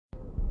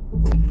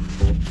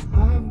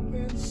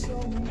been so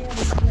many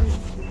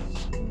places.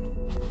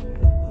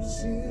 I've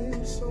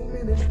seen so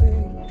many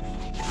things.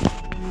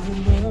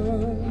 You're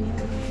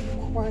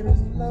none quite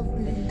as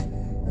lovely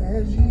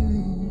as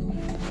you.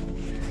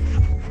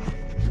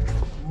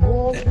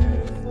 More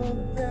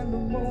beautiful than the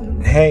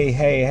morning.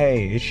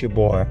 Hey, it's your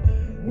boy.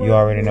 You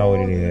already know what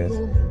it is.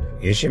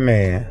 It's your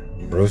man,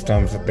 Bruce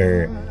Thomas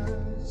III.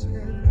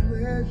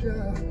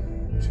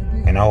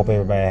 And I hope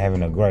everybody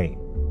having a great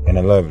and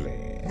a lovely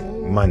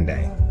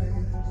Monday.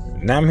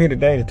 Now I'm here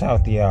today to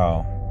talk to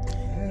y'all.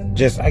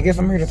 I guess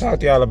I'm here to talk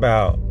to y'all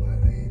about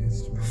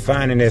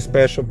finding that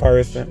special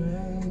person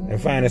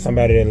and finding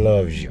somebody that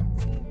loves you.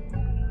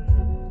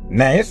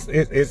 Now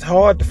it's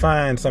hard to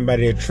find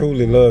somebody that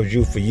truly loves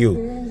you for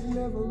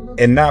you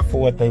and not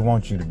for what they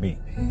want you to be.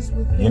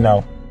 You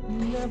know.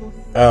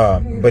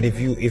 But if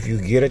you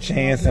get a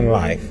chance in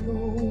life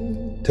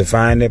to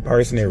find that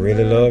person that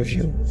really loves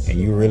you and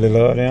you really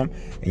love them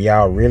and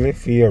y'all really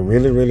feel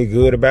really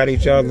good about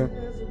each other,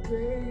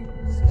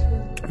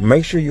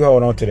 make sure you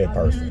hold on to that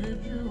person.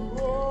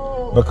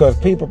 Because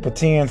people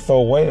pretend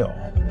so well,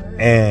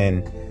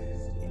 and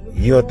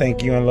you'll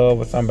think you're in love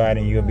with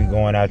somebody and you'll be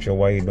going out your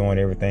way doing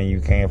everything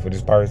you can for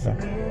this person,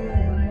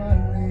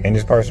 and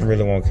this person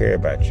really won't care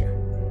about you.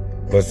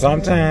 But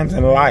sometimes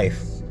in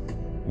life,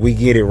 we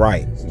get it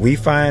right. We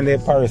find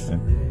that person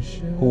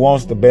who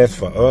wants the best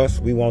for us.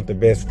 We want the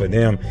best for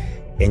them.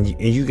 And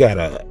you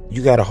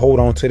gotta hold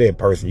on to that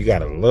person. You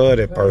gotta love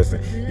that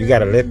person. You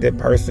gotta let that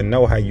person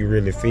know how you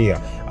really feel.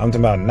 I'm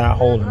talking about not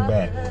holding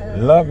back.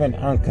 Loving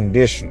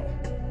unconditional.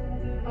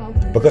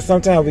 Because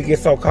sometimes we get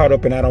so caught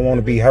up in I don't want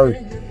to be hurt.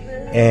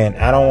 And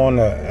I don't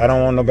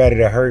want nobody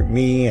to hurt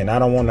me, and I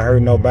don't want to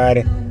hurt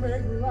nobody,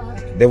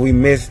 that we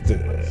miss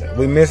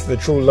the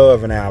true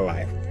love in our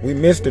life. We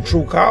miss the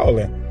true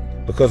calling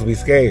because we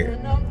scared.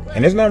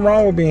 And there's nothing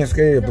wrong with being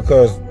scared,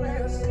 because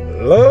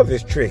love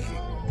is tricky.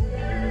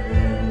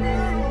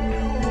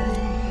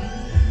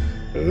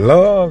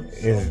 Love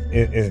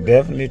is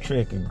definitely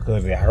tricky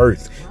because it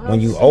hurts.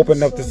 When you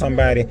open up to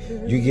somebody,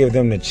 you give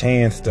them the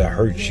chance to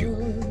hurt you,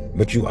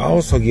 but you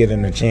also give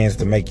them the chance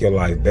to make your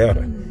life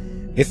better.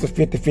 It's a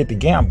 50-50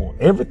 gamble.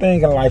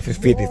 Everything in life is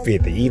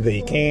 50-50. Either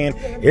you can,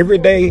 every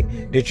day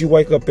that you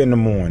wake up in the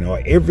morning,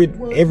 or every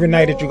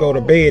night that you go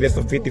to bed, it's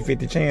a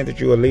 50-50 chance that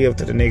you will live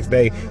to the next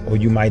day, or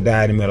you might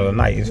die in the middle of the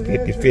night. It's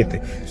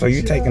 50-50. So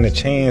you're taking a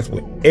chance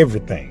with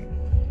everything.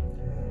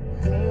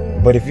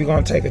 But if you're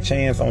going to take a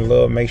chance on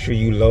love, make sure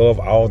you love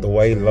all the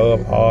way,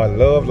 love hard,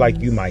 love like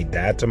you might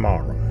die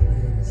tomorrow.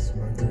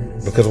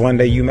 Because one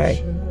day you may.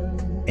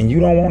 And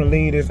you don't want to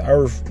leave this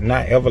earth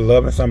not ever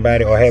loving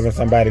somebody or having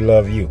somebody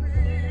love you.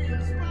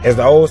 As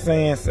the old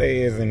saying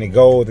says, and it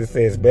goes, it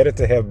says, better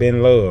to have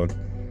been loved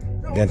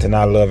than to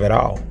not love at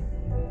all.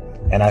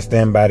 And I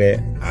stand by that.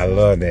 I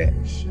love that.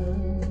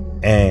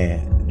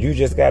 And you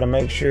just got to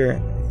make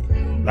sure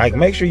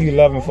you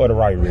love them for the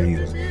right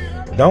reasons.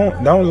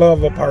 Don't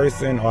love a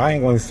person, or I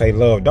ain't going to say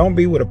love. Don't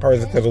be with a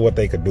person because of what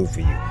they could do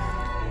for you,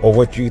 or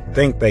what you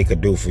think they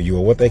could do for you,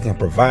 or what they can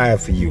provide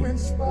for you.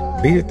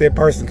 Be with that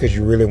person because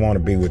you really want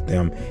to be with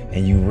them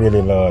and you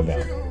really love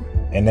them.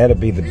 And that'll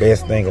be the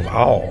best thing of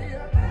all.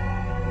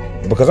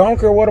 Because I don't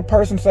care what a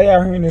person say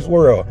out here in this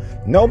world.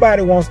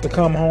 Nobody wants to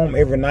come home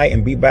every night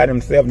and be by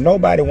themselves.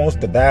 Nobody wants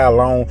to die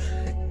alone.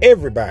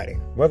 Everybody,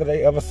 whether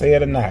they ever say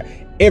it or not,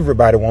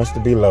 everybody wants to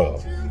be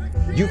loved.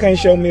 You can't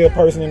show me a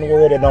person in the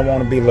world that don't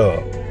want to be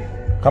loved.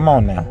 Come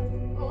on now.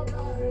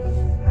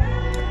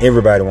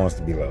 Everybody wants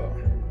to be loved.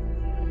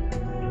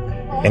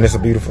 And it's a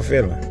beautiful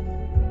feeling.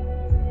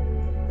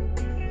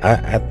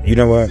 You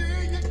know what?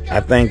 I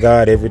thank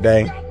God every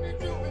day.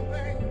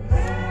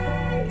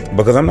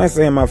 Because I'm not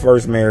saying my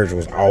first marriage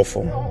was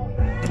awful.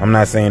 I'm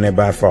not saying that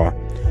by far.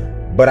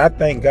 But I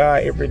thank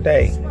God every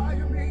day.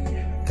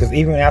 Because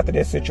even after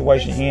that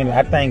situation ended,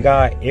 I thank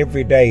God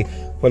every day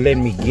for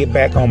letting me get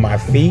back on my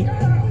feet.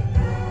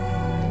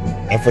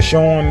 And for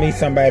showing me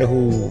somebody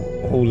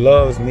who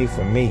loves me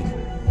for me.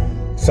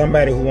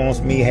 Somebody who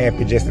wants me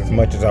happy just as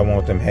much as I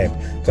want them happy.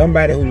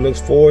 Somebody who looks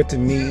forward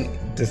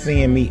to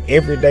seeing me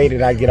every day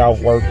that I get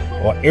off work,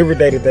 or every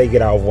day that they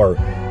get off work.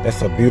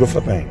 That's a beautiful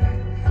thing.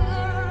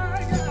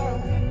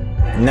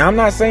 Now, I'm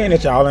not saying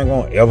that y'all ain't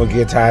gonna ever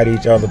get tired of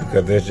each other,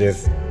 because there's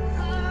just,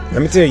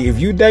 let me tell you, if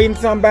you dating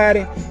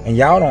somebody and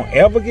y'all don't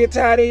ever get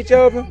tired of each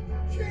other,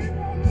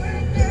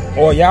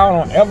 or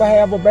y'all don't ever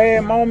have a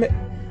bad moment,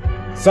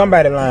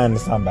 somebody lying to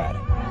somebody.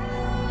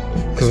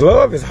 Because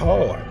love is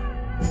hard.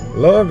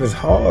 Love is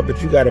hard,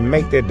 but you got to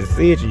make that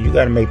decision. You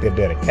got to make that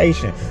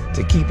dedication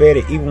to keep at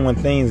it even when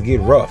things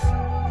get rough.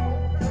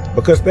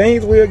 Because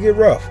things will get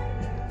rough.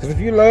 Because if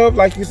you love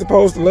like you're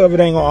supposed to love, it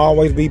ain't going to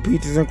always be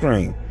peaches and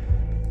cream.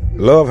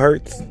 Love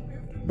hurts,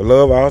 but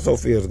love also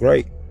feels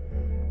great.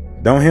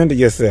 Don't hinder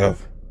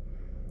yourself.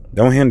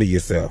 Don't hinder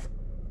yourself.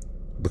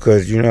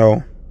 Because, you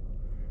know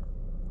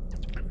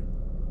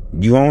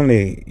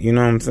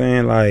what I'm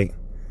saying? Like,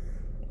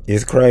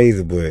 it's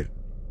crazy, but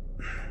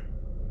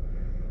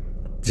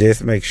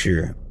just make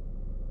sure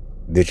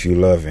that you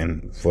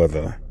loving for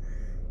the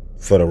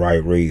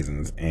right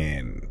reasons,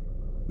 and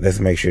let's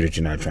make sure that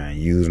you're not trying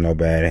to use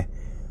nobody.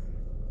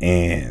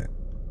 And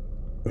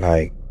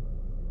like,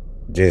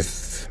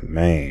 just,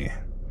 man,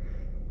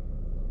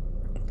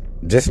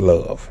 just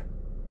love.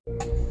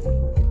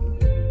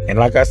 And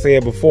like I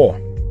said before,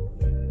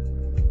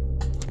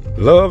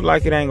 love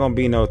like it ain't gonna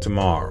be no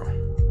tomorrow,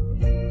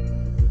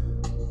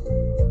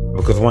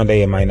 because one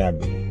day it might not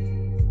be,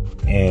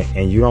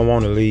 and you don't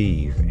want to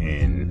leave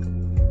and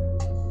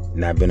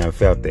not been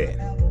felt that.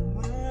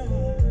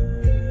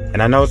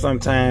 And I know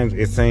sometimes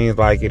it seems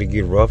like it'll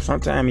get rough.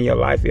 Sometimes in your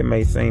life it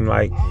may seem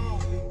like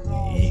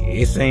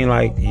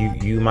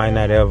you might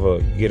not ever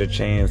get a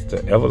chance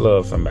to ever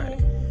love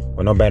somebody,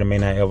 or nobody may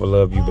not ever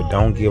love you. But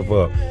don't give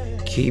up.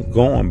 Keep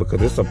going,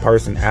 because it's a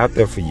person out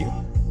there for you.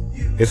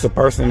 It's a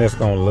person that's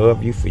gonna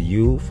love you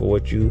for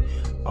what you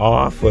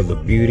are, for the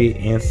beauty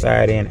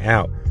inside and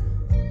out.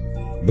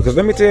 Because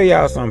let me tell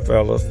y'all something,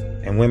 fellas,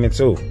 and women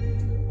too.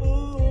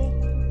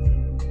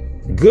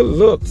 Good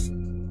looks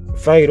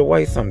fade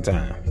away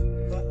sometimes,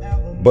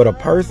 but a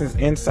person's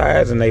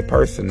insides and their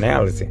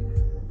personality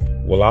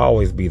will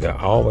always be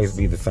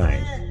the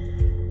same.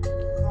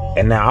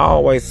 And now I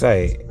always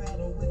say,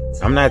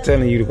 I'm not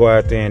telling you to go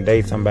out there and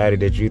date somebody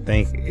that you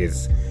think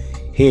is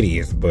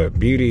hideous, but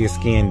beauty is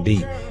skin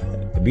deep.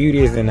 Beauty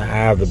is in the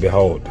eye of the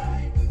beholder.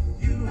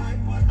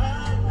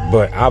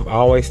 But I've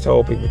always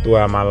told people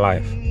throughout my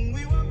life,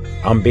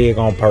 I'm big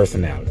on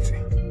personality.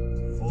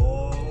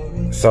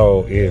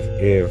 So if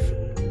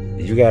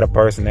you got a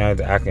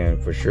personality, I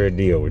can for sure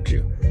deal with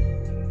you.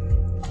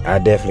 I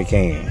definitely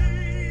can.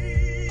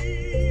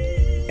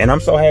 And I'm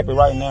so happy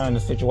right now in the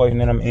situation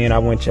that I'm in. I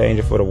wouldn't change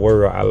it for the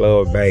world. I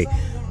love Bae.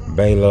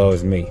 Bae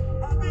loves me.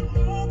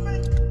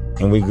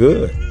 And we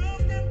good.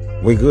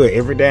 We good.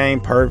 Every day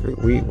ain't perfect.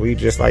 We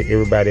just like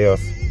everybody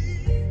else.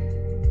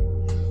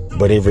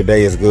 But every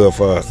day is good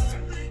for us.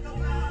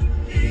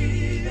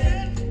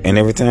 And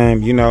every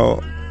time,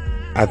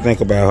 I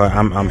think about her,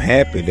 I'm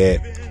happy that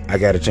I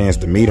got a chance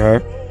to meet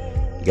her,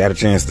 got a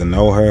chance to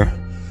know her,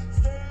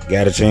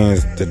 got a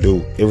chance to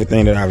do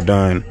everything that I've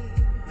done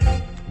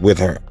with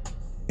her.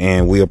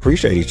 And we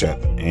appreciate each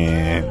other.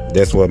 And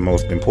that's what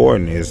most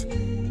important is.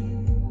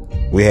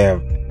 We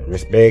have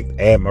respect,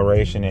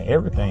 admiration, and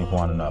everything for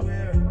one another.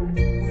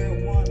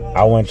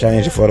 I wouldn't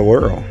change it for the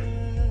world.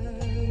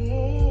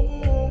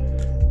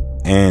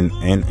 And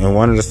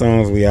one of the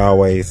songs we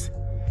always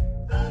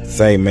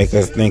say make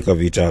us think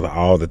of each other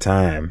all the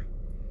time.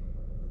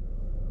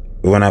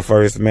 When I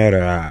first met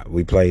her,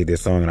 we played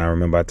this song, and I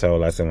remember I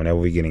told her, I said, whenever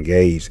we get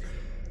engaged,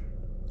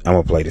 I'm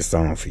going to play this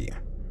song for you.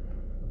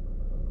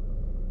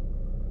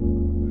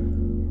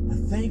 I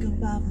think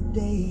about the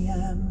day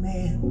I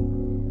met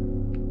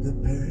the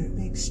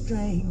perfect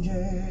stranger.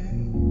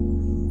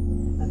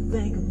 I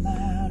think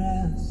about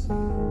us,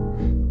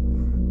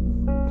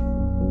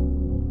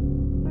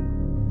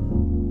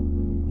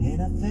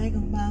 and I think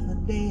about the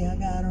day I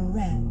got a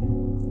wrap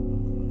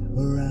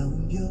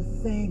around your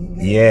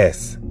finger.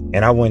 Yes,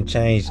 and I wouldn't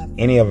change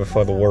any of it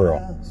for the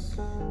world.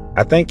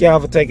 I thank y'all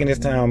for taking this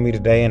time with me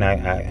today, and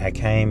I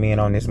came in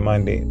on this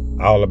Monday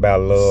all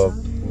about love,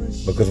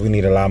 because we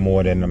need a lot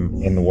more than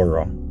them in the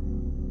world.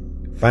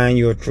 Find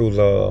your true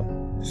love.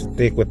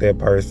 Stick with that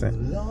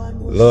person.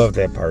 Love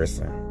that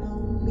person.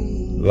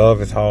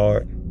 Love is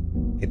hard.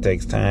 It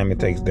takes time. It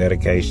takes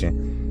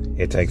dedication.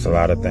 It takes a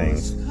lot of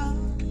things.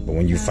 But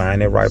when you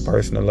find that right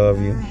person to love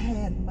you,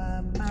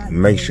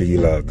 make sure you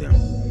love them.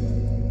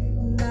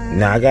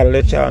 Now, I got to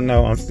let y'all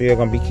know I'm still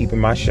going to be keeping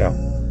my show,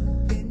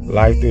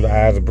 Life Through the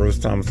Eyes of Bruce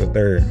Thomas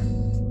III.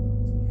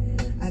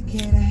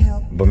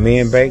 But me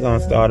and Bae going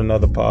to start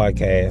another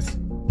podcast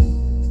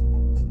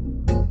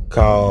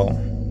called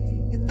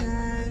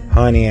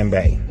Honey and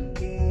Bae,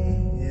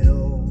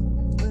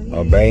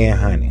 or Bae and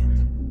Honey,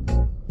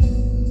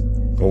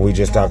 where we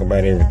just talk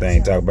about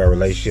everything. Talk about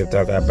relationship,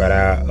 talk about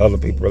our other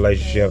people's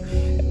relationship,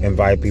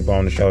 invite people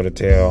on the show to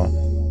tell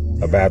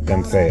about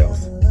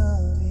themselves.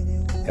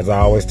 As I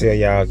always tell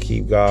y'all,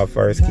 keep God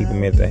first, keep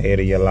Him at the head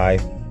of your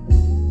life,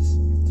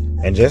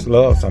 and just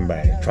love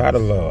somebody. Try to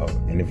love.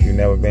 And if you've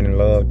never been in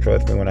love,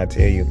 trust me when I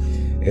tell you,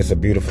 it's a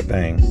beautiful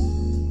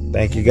thing.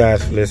 Thank you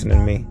guys for listening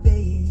to me.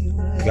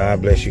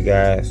 God bless you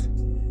guys.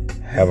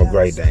 Have a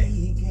great day.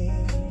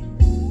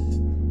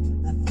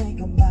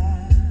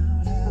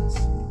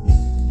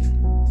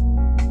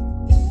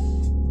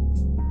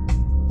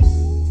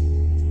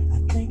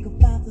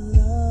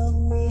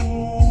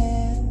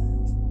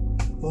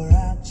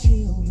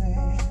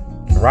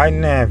 Right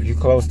now, if you're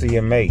close to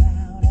your mate,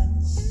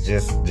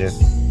 just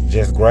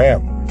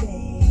grab them.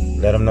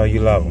 Let them know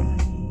you love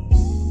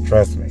them.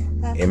 Trust me,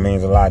 it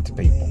means a lot to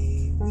people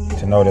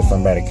to know that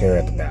somebody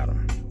cares about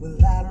them.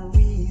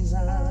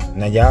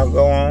 Now y'all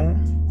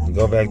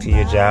go back to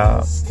your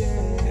job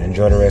and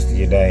enjoy the rest of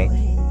your day.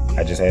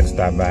 I just had to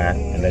stop by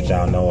and let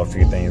y'all know a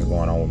few things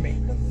going on with me.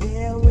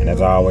 And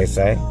as I always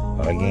say,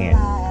 again,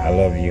 I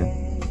love you,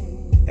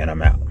 and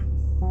I'm out.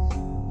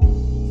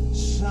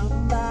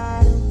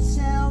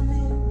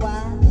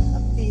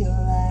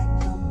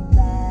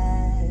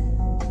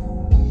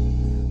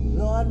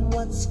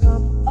 What's coming?